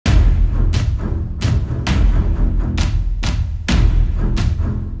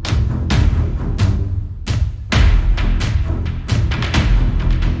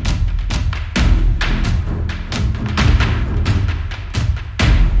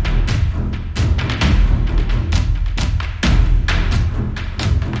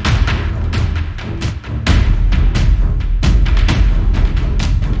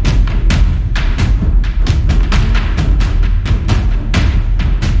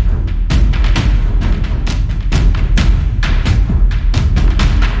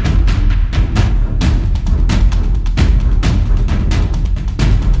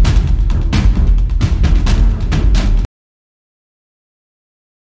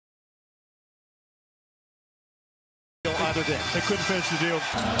either did. They couldn't finish the deal.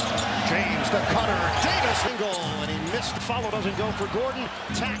 James, the cutter, Davis, single, and he missed. Follow doesn't go for Gordon.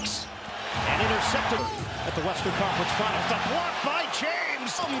 Tax and intercepted at the Western Conference Finals. The block by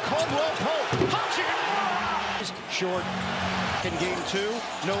James. Caldwell Pope. Short in game 2.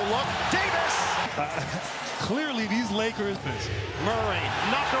 No look. Davis. Clearly, these Lakers. Murray,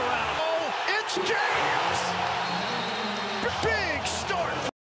 knock around. Oh, it's James. Big start.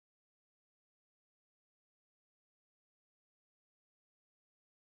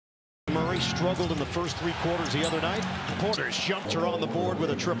 Murray struggled in the first 3 quarters the other night. Porter's jumped her on the board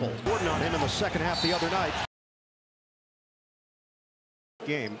with a triple. Gordon on him in the second half the other night.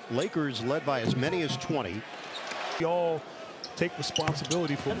 Game, Lakers led by as many as 20. We all take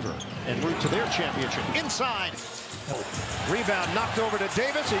responsibility for Denver en route to their championship. Inside. Rebound knocked over to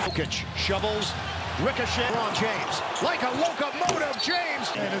Davis. Jokic shovels. Ricochet. LeBron James. Like a locomotive,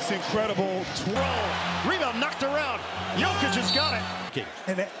 James. and it's incredible. Roll. Rebound knocked around. Jokic has got it.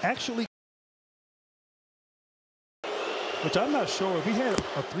 And it actually, which I'm not sure if he had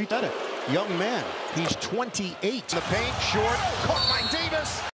a 3. Young man. He's 28. The paint short. Caught by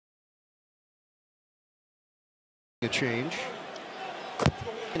Davis. A change.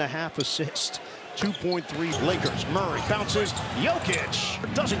 And a half assist. 2.3 Lakers. Murray bounces.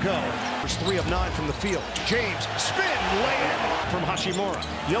 Jokic doesn't go. There's 3 of 9 from the field. James spin lay-in from Hachimura.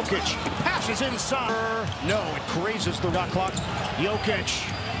 Jokic passes inside. No, it grazes the shot clock. Jokic.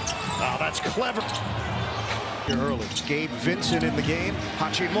 Oh, that's clever. Early. Gabe Vincent in the game.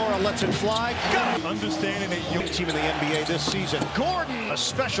 Hachimura lets it fly. Got it. Understanding that Young team in the NBA this season. Gordon, a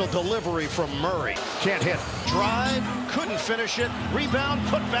special delivery from Murray. Can't hit. Drive, couldn't finish it. Rebound,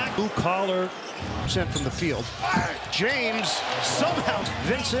 put back. blue collar. Sent from the field. James, somehow.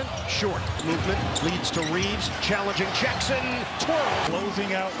 Vincent, short. Movement leads to Reaves. Challenging Jackson. Twirl.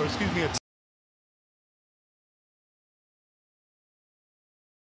 Closing out, or excuse me,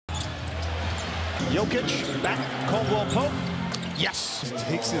 Jokic, back. Caldwell Pope. Yes.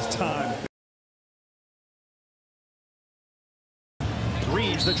 takes his time.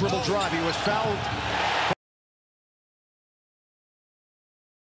 Reaves, the dribble drive. He was fouled.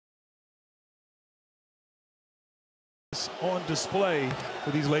 On display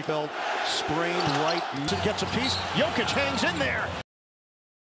for these Lakers. Sprained right. Gets a piece. Jokic hangs in there.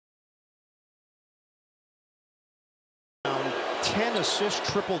 10 assist,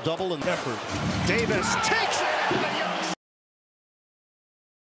 triple-double in effort. Davis takes it.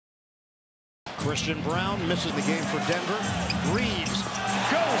 Christian Brown misses the game for Denver. Reaves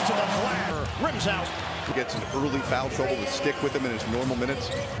goes to the flat. Rims out. Gets an early foul trouble to stick with him in his normal minutes.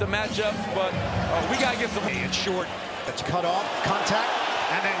 The matchup, but we got to get some. It's short. It's cut off. Contact.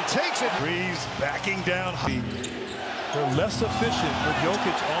 And then takes it. Reaves backing down. They're less efficient with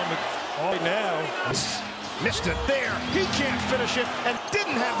Jokic on the right now. Missed it there. He can't finish it and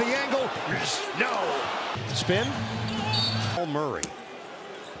didn't have the angle. No. Spin. Murray.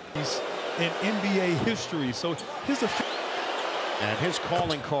 He's in NBA history, so his and his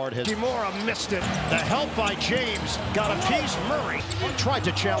calling card has. Hachimura missed it. The help by James. Got a piece. Murray tried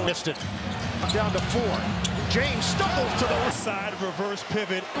to challenge. Missed it. Down to 4. James stumbles to the side reverse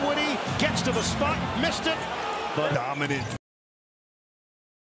pivot. Woody gets to the spot. Missed it. But Dominant.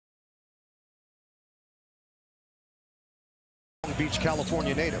 Beach,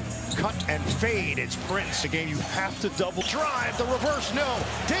 California native. Cut and fade. It's Prince. Again, you have to double drive. The reverse, no.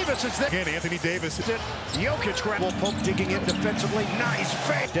 Davis is there. Again, Anthony Davis. Jokic grab. Pope digging in defensively. Nice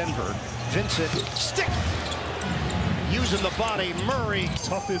fade. Denver. Vincent. Stick. Using the body. Murray.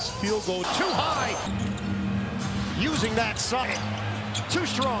 Toughest field goal. Too high. Using that side. Too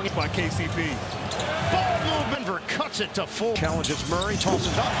strong By KCP. Ball movement. Denver cuts it to full. Challenges Murray.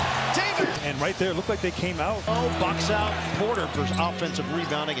 Tosses up. Davis. And right there, looked like they came out. Oh, box out. Porter for offensive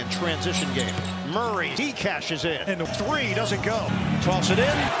rebounding and transition game. Murray, he cashes in. And the 3 doesn't go. Toss it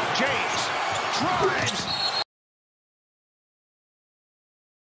in. James drives.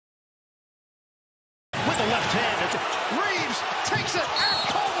 With the left hand. Reaves takes it. And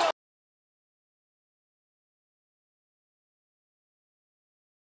Caldwell.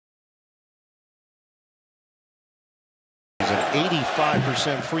 He's an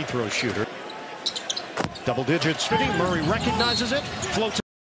 85% free throw shooter. Double digits fitting. Murray recognizes it. Floats.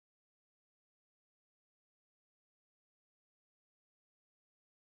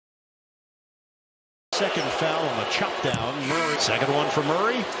 Second foul on the chop down. Murray. Second one for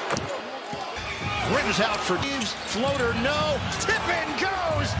Murray. Rims out for Reaves. Floater, no. Tip in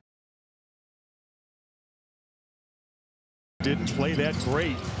goes. Didn't play that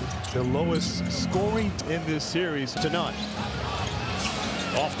great. The lowest scoring in this series. To none.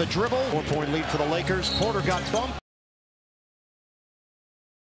 Off the dribble. 4-point lead for the Lakers. Porter got bumped.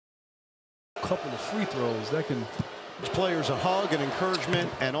 couple of free throws, that can... Players a hug and encouragement,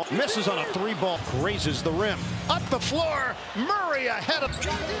 and misses on a three-ball, grazes the rim. Up the floor, Murray ahead of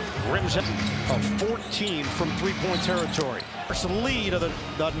rims of 14 from three-point territory. First lead of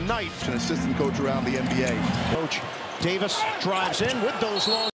the night. An assistant coach around the NBA. Coach Davis drives in with those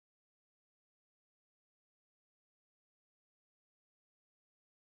long.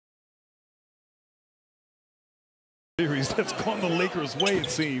 Series that's gone the Lakers' way, it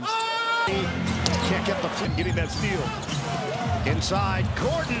seems. Can't get the flip, Getting that steal. Inside,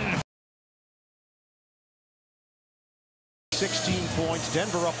 Gordon. 16 points,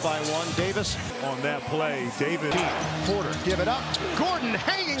 Denver up by 1. Davis On that play, David. Porter, give it up. Gordon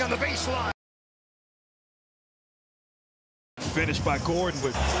hanging on the baseline. Finished by Gordon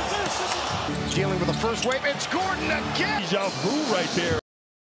with Dealing with the first wave, it's Gordon again. deja vu right there.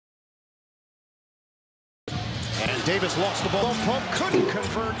 And Davis lost the ball. Pope couldn't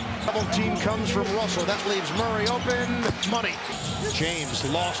convert. Double team comes from Russell. That leaves Murray open. Money. James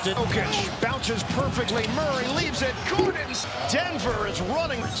lost it. Jokic bounces perfectly. Murray leaves it. Gordon's. Denver is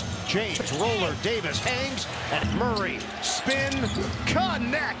running. James, roller. Davis hangs. And Murray spin.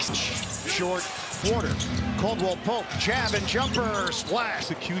 Connects. Short. Porter. Caldwell Pope. Jab and jumper.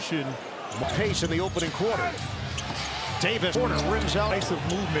 Splash. Execution. Pace in the opening quarter. Davis. Porter rims out. Nice of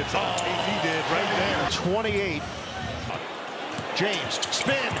movements. He did right there. 28. James,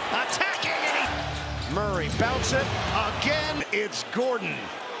 spin, attacking, and Murray bounce it again. It's Gordon.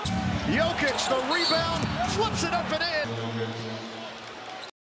 Jokic, the rebound, flips it up and in.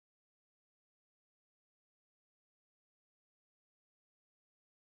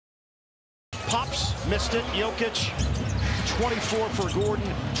 Pops, missed it. Jokic, 24 for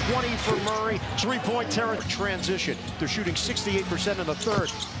Gordon, 20 for Murray. Three-point territory transition. They're shooting 68% in the third.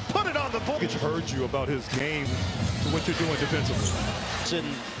 Put it on the board. Jokic heard you about his game, what you're doing defensively. And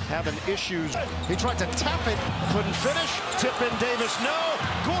having issues. He tried to tap it, couldn't finish. Tip in Davis, no.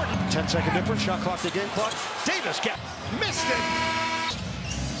 Gordon, 10-second difference, shot clock to game clock. Davis missed it.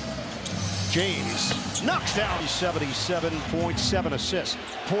 James knocks down 77.7 assists.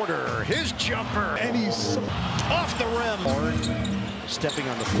 Porter, his jumper. And he's Off the rim. Stepping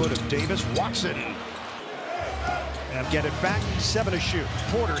on the foot of Davis. Watson. And get it back. 7 to shoot.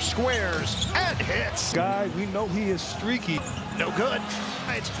 Porter squares and hits. guy, we know he is streaky. No good.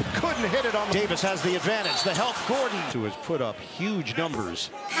 Couldn't hit it on. Davis has the advantage. The help, Gordon, who has put up huge numbers.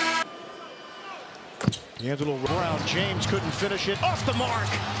 D'Angelo Brown, James couldn't finish it. Off the mark.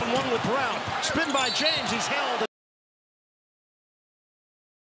 One with Brown. Spin by James. He's held.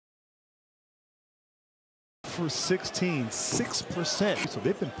 for 16, 6%. So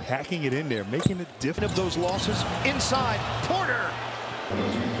they've been packing it in there, making it different. Of those losses. Inside, Porter.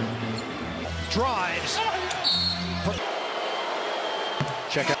 Drives.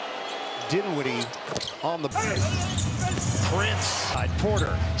 Check out Dinwiddie on the Prince.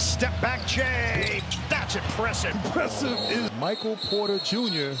 Porter, step back Jay. That's impressive. Impressive is Michael Porter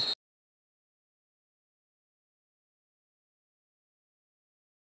Jr.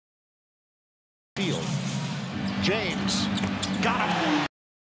 Field. James got him.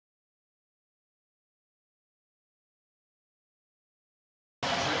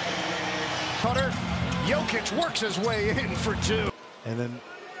 Cutter. Jokic works his way in for two. And then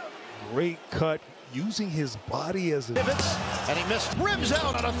great cut using his body as a Pivots, and he missed. Rims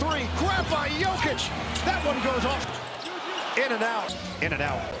out on a three. Grab by Jokic. That one goes off. In and out. In and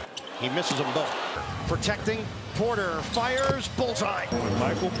out. He misses them both. Protecting. Porter fires. Bullseye.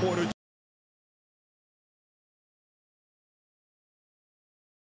 Michael Porter.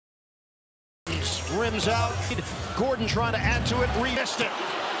 Rims out. Gordon trying to add to it. Missed it.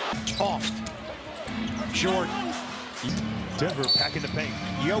 Off. Short. Denver packing the paint.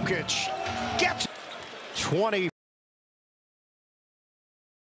 Jokic gets 20.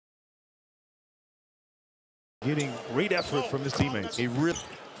 Getting great effort from his teammates. He ripped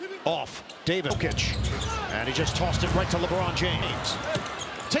off Davis. Jokic. And he just tossed it right to LeBron James.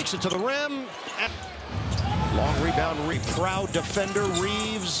 Takes it to the rim. And long rebound. Proud defender.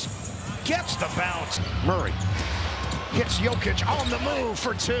 Reaves gets the bounce. Murray hits Jokic on the move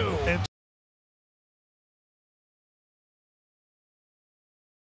for two. And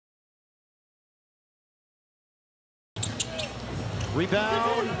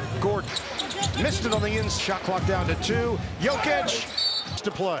rebound. Gordon missed it on the ins. Shot clock down to 2. Jokic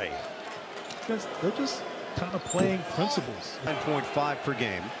to play. they're just kind of playing principles. 9.5 per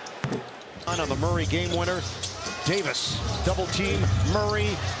game. On the Murray game winner. Davis double team. Murray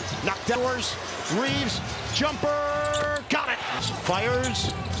knocked doors. Reaves jumper. Got it.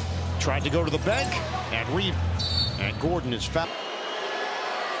 Fires. Tried to go to the bank. And Reaves. And Gordon is fouled.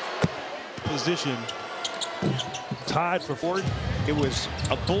 position. Tied for fourth. It was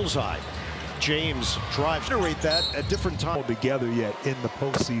a bullseye. James drives. Generate that at different times. Together yet in the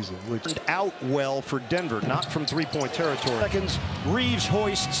postseason, which Turned out well for Denver, not from three-point territory. Seconds, Reaves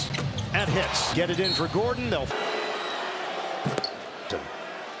hoists and hits. Get it in for Gordon. They'll.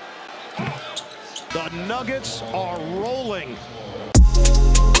 The Nuggets are rolling.